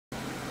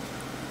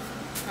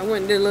I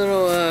went and did a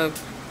little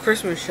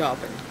Christmas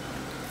shopping.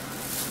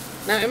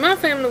 Now, in my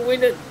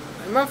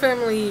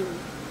family,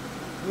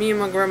 me and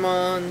my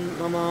grandma and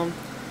my mom,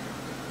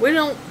 we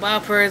don't buy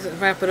presents,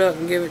 wrap it up,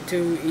 and give it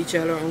to each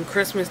other on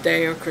Christmas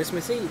Day or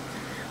Christmas Eve.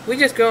 We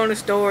just go in the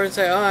store and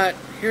say, alright,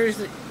 here's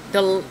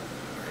the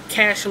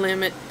cash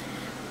limit.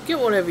 Get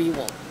whatever you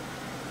want.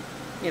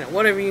 You know,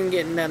 whatever you can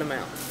get in that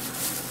amount.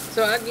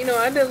 So, I did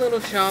a little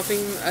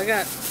shopping. I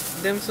got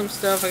them some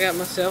stuff. I got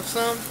myself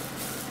some.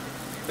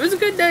 It was a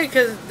good day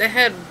because they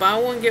had buy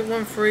one, get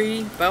one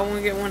free. Buy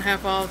one, get one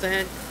half off. They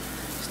had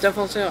stuff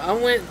on sale. I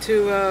went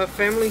to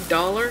Family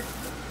Dollar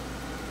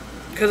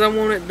because I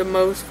wanted the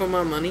most for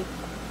my money.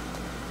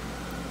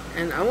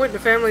 And I went to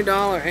Family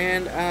Dollar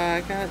and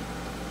I got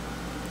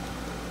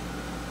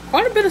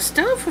quite a bit of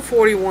stuff for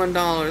 $41.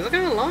 I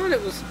got a lot.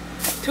 It was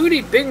 2 of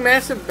these big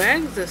massive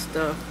bags of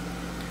stuff.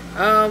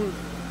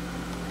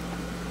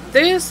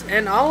 This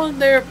and all of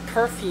their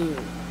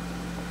perfume.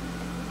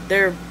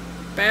 Their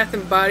Bath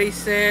and Body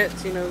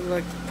sets,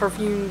 like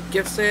perfume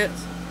gift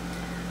sets.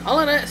 All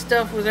of that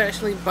stuff was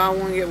actually buy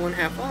one, get one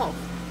half off.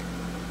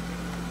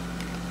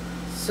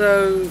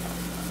 So,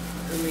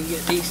 let me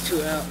get these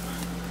two out.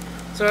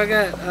 So I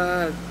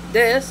got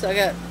this. I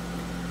got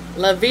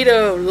La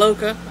Vida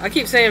Loca. I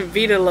keep saying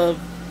Vida La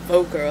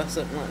Voca or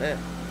something like that.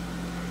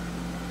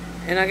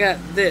 And I got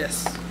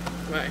this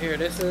right here.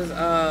 This is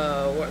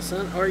what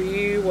scent are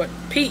you? What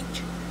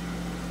peach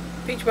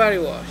body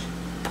wash.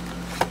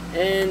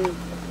 And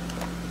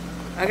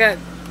I got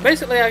this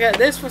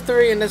for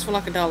 $3 and this for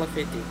like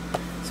 $1.50.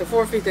 So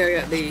 $4.50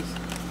 I got these.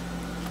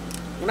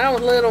 When I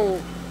was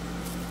little,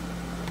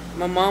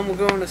 my mom would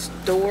go in the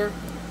store,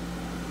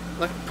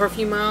 like a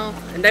perfume aisle,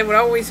 and they would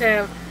always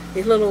have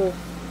these little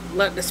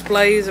like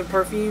displays of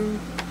perfume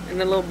in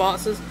the little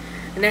boxes,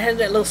 and they had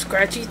that little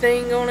scratchy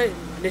thing on it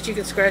that you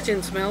could scratch it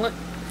and smell it.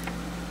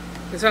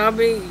 And so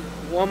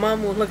while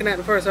mom was looking at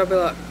the first, I'd be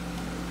like,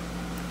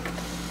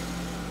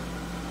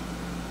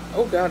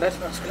 oh god, that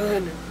smells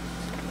good.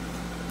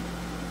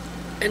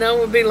 And I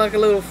would be like a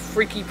little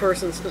freaky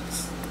person,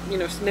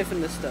 sniffing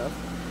this stuff.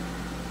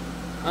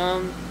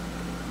 I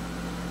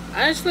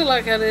actually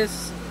like how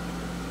this.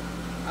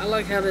 I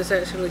like how this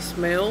actually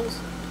smells.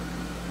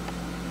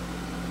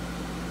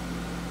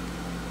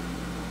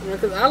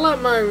 Because I like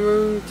my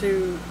room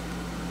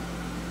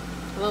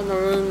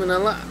and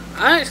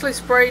I actually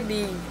sprayed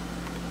the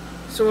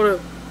sort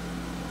of,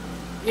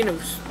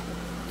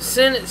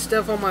 scented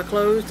stuff on my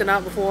clothes the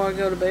night before I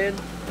go to bed.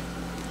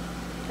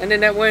 And then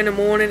that way in the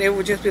morning it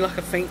would just be like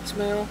a faint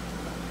smell.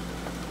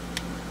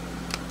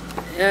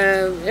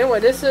 Anyway,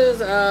 this is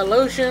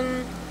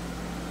lotion,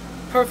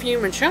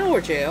 perfume, and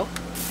shower gel.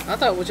 I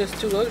thought it was just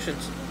 2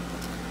 lotions.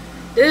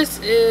 This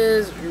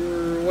is,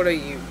 what are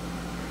you?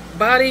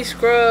 Body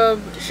scrub,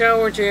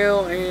 shower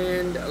gel,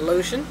 and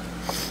lotion.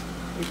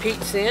 And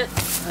peach scent.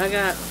 I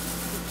got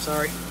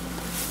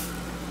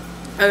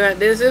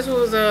this. This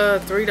was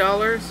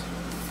 $3.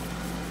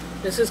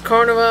 This is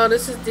Carnival.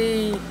 This is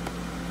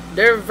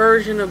their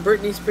version of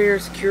Britney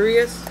Spears'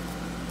 Curious.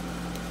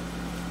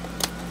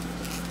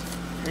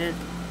 And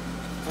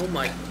oh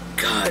my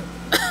god.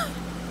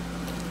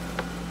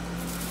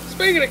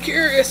 Speaking of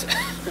Curious,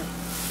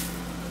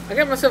 I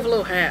got myself a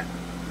little hat.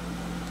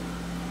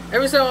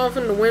 Every so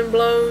often the wind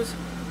blows,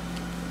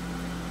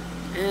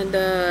 and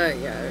yeah,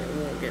 it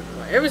won't get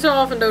away. Every so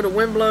often though the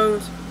wind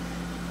blows,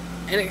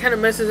 and it kind of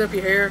messes up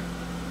your hair.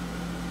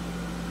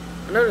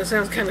 I know that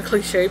sounds kind of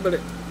cliche, but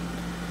it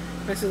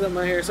messes up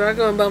my hair. So I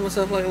go and buy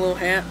myself like a little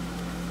hat.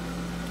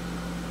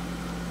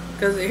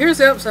 Because here's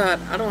the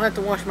upside. I don't have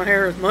to wash my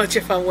hair as much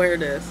if I wear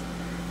this.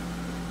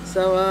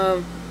 So,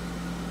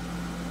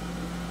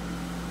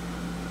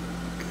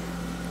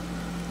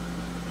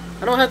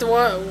 I don't have to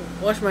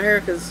wash my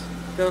hair because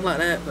it goes like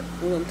that. But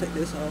we're going to take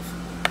this off.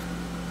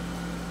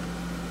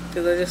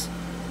 Because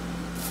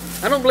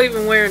I don't believe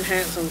in wearing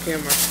hats on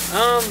camera.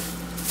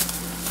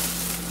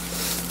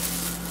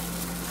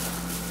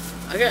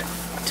 I got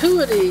 2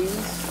 of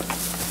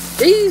these.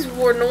 These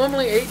were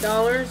normally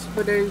 $8,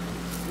 but they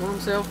were on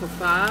sale for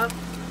 $5.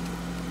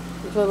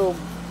 These little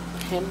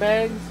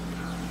handbags.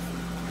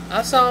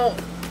 I saw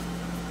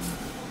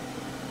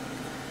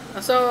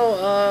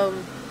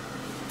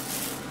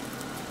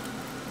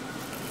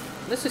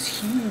this is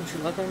huge,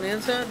 like on the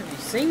inside. Have you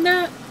seen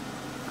that?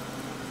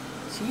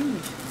 It's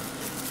huge.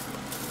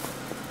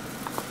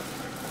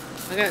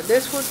 I got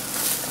this one.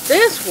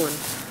 This one,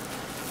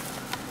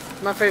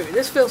 my favorite.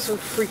 This feels so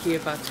freaky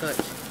if I touch.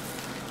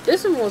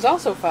 This one was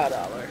also $5.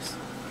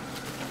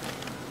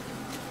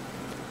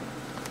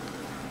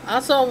 I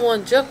saw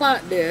one just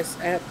like this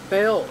at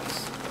Belts.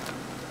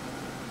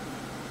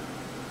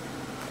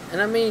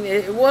 And I mean,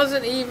 it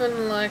wasn't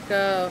even like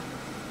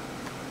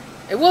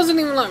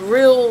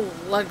real,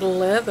 like,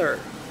 leather.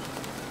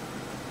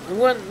 It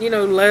wasn't,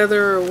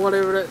 leather or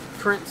whatever that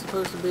print's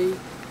supposed to be.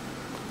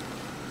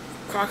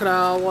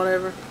 Crocodile,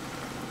 whatever.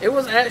 It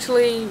was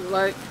actually,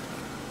 like,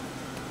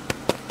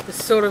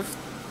 this sort of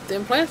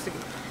thin plastic.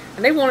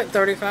 And they wanted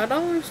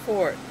 $35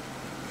 for it.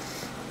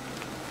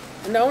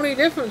 And the only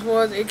difference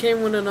was it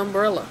came with an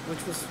umbrella,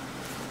 which was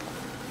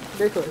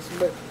ridiculous.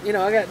 But, you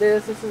know, I got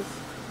this. This is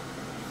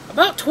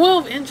about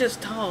 12 inches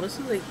tall. This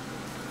is a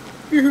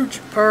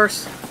huge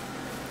purse.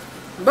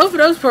 Both of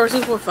those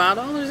purses were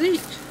 $5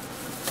 each.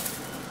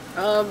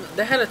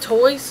 They had a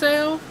toy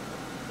sale.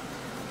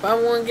 Buy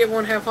one, get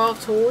one half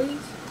off toys.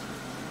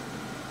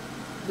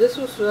 This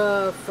was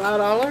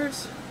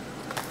 $5.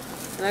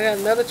 And I got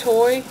another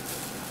toy.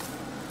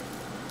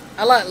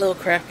 I like little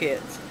craft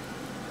kits.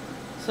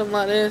 Something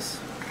like this.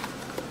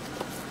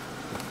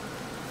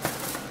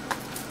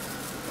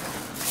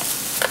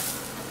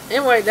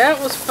 Anyway, that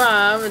was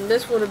 $5, and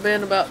this would have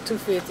been about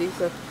 $2.50.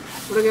 So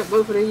would have got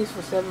both of these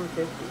for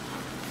 $7.50.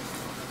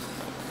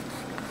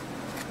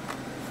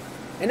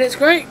 And it's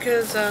great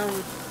because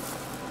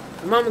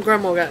Mom and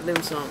Grandma got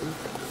them something.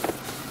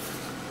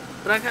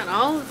 But I got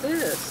all of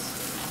this.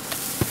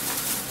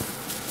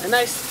 And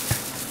I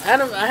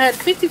had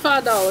 $55,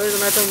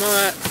 and I told them,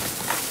 alright,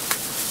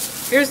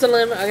 here's the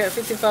limit. I got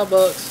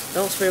 $55.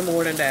 Don't spend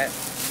more than that.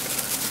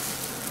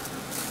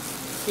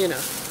 You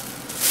know.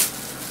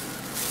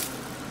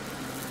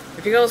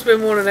 If you're gonna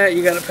spend more than that,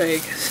 you gotta pay.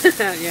 Cause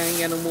you ain't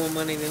got no more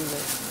money than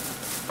that.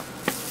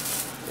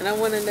 And I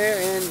went in there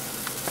and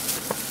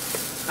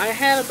I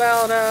had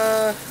about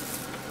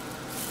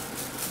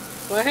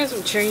well, I had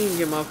some change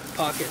in my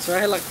pocket, so I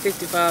had like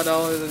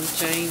 $55 in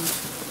change.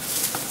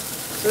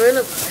 So I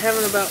ended up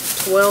having about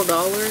 $12.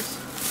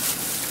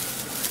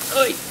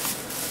 Oy!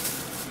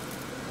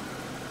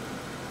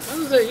 That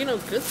was a, you know,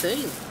 good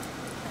thing.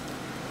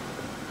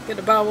 Get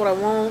to buy what I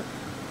want,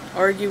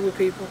 argue with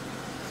people.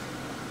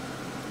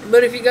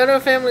 But if you go to a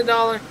Family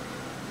Dollar,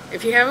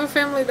 if you have a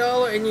Family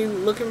Dollar and you're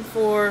looking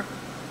for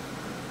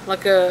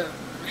like a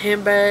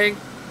handbag,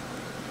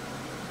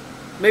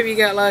 maybe you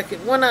got like,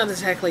 well, not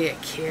exactly a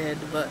kid,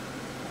 but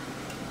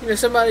you know,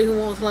 somebody who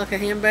wants like a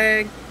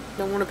handbag,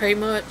 don't want to pay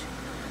much,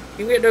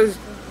 you can get those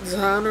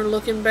designer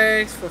looking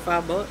bags for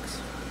 $5.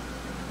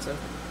 So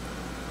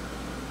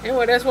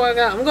anyway, that's what I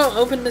got. I'm gonna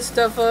open this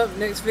stuff up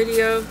next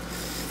video,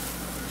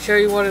 show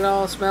you what it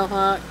all smells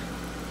like.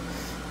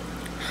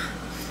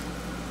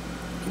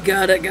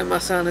 God, that got my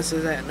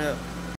sinuses acting up.